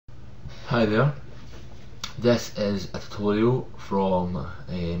Hi there, this is a tutorial from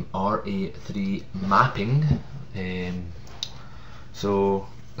RA3 mapping. So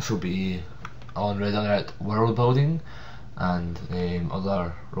this will be on Red Alert world building and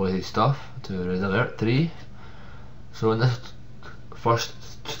other related stuff to Red Alert 3. So in this first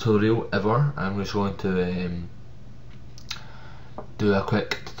tutorial ever, I'm just going to do a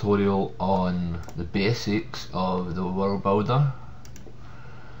quick tutorial on the basics of the world builder.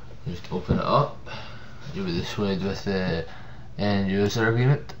 Just open it up, you'll be displayed with the end user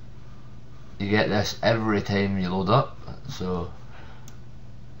agreement. You get this every time you load up, so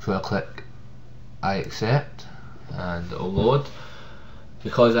I click I accept and it'll load.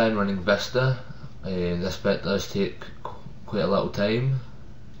 Because I'm running Vista, this bit does take quite a little time,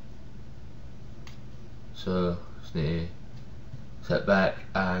 so just need to sit back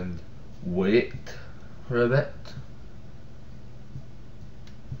and wait for a bit.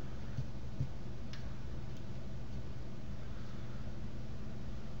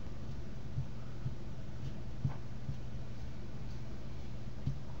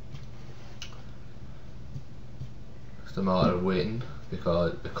 It's a matter of waiting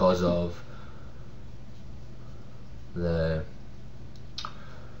because of the,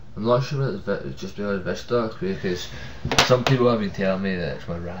 I'm not sure it's just because of Vista, because some people have been telling me that it's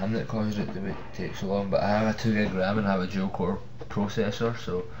my RAM that causes it to take so long, but I have a 2 gig RAM and I have a dual core processor,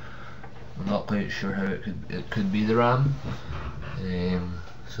 so I'm not quite sure how it could be the RAM.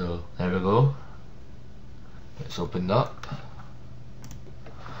 So there we go, it's opened up.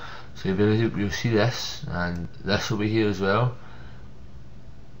 So you'll see this, and this will be here as well.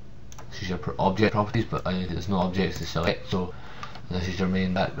 This is your object properties, but there's no objects to select. So this is your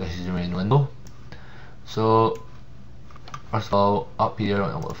main this is your main window. So first of all, up here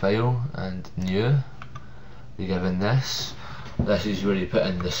on the file and new, you're given this. This is where you put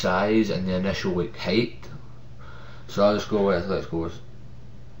in the size and the initial height. So I'll just go with, let's go with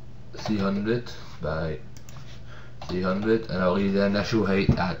 300 by 300, and I'll leave the initial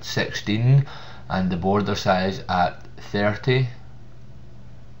height at 16 and the border size at 30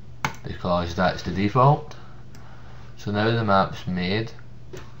 because that's the default. So now the map's made.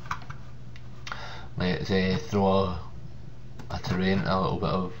 Let's throw a terrain, a little bit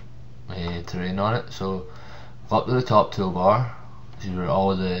of terrain on it. So go up to the top toolbar. This is where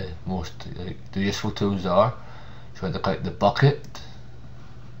all the most the useful tools are. So you want to click the bucket.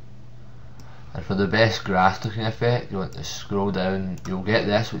 And for the best grass looking effect, you want to scroll down. You'll get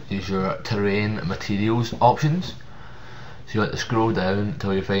this, which is your terrain materials options. So you want to scroll down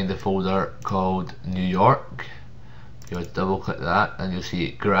until you find the folder called New York. You want to double click that and you'll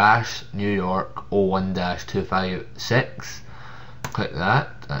see grass New York 01-256. Click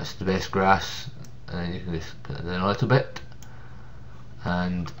that, that's the best grass, and then you can just put it in a little bit.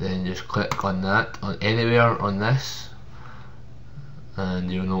 And then just click on that, on anywhere on this,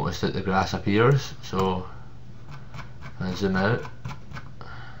 and you'll notice that the grass appears. So I zoom out,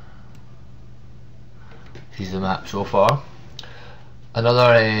 here's the map so far.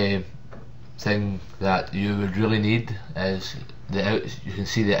 Another thing that you would really need is you can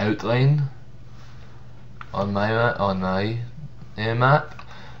see the outline on my map.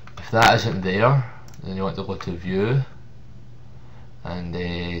 If that isn't there, then you want to go to view and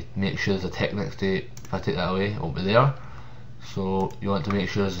make sure there's a tick next to it. If I take that away, it'll be there. So you want to make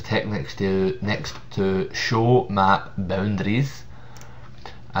sure there's a tick next to show map boundaries,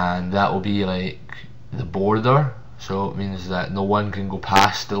 and that will be like the border. So it means that no one can go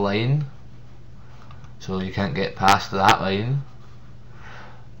past the line, so you can't get past that line.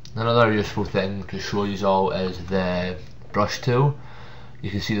 Another useful thing to show you all is the brush tool.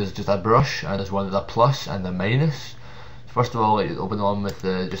 You can see there's just a brush and there's one with a plus and a minus. First of all, open the one with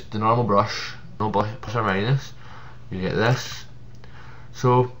just the normal brush, no plus or minus. You get this.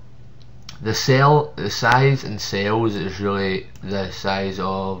 So the size in cells is really the size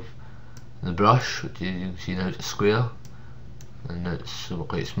of the brush, which you can see now it's a square and it's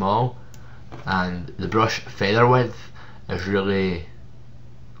quite small, and the brush feather width is really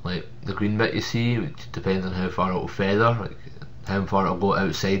like the green bit you see, which depends on how far it will feather, like how far it will go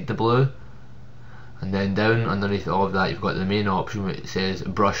outside the blue. And then down underneath all of that you've got the main option which says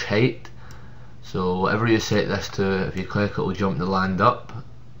brush height. So whatever you set this to, if you click it will jump the land up.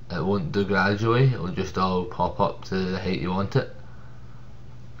 It won't do gradually, it will just all pop up to the height you want it.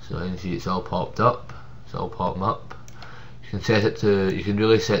 So you can see it's all popped up, it's all popping up. You can set it to, you can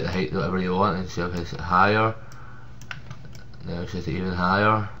really set the height to whatever you want, and see if it's higher. Now set it even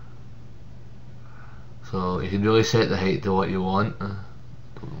higher. So you can really set the height to what you want,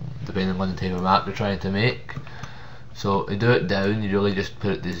 depending on the type of map you're trying to make. So to do it down, you really just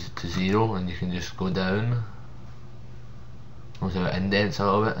put it to 0 and you can just go down. Also it indents a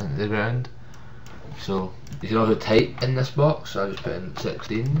little bit into the ground. So you can also type in this box, so I just put in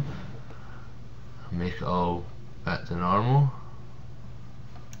 16 and make it all back to normal.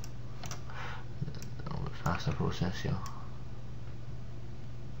 Faster process here.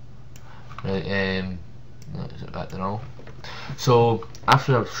 Right, is it back to normal? So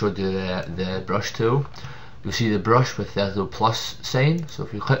after I've showed you the brush tool, you'll see the brush with the little plus sign. So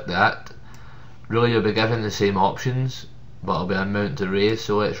if you click that, really you'll be given the same options, but it'll be an amount to raise.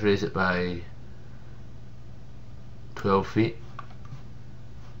 So let's raise it by 12 feet.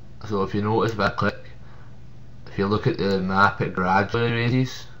 So if you notice, if I click, if you look at the map, it gradually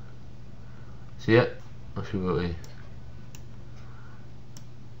raises. See it? If you go to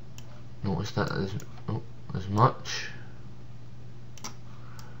notice that as much.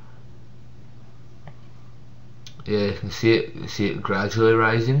 Yeah, you can see it gradually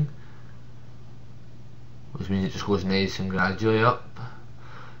rising, which means it just goes nice and gradually up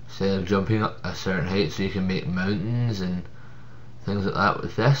instead of jumping up a certain height. So you can make mountains and things like that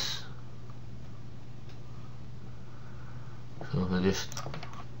with this. So if I just,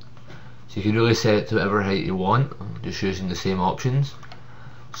 so you can really set it to whatever height you want, just using the same options.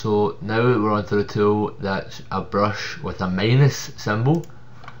 So now we're onto the tool that's a brush with a minus symbol,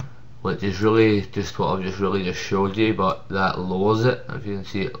 which is really just what I've just showed you, but that lowers it. If you can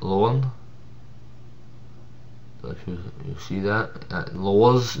see it lowering, so if you see that, it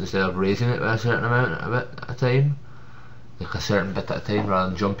lowers instead of raising it by a certain amount at a time, like a certain bit at a time rather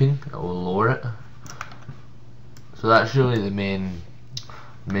than jumping, it will lower it. So that's really the main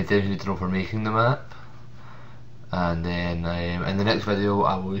thing you need to know for making the map. And then in the next video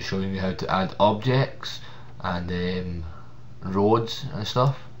I will be showing you how to add objects and roads and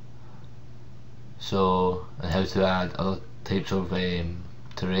stuff. So, and how to add other types of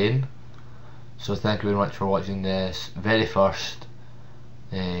terrain. So thank you very much for watching this very first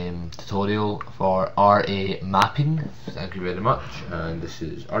tutorial for RA mapping. Thank you very much, and this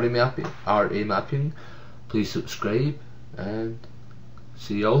is RA mapping. Please subscribe and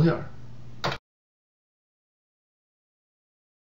see you all here.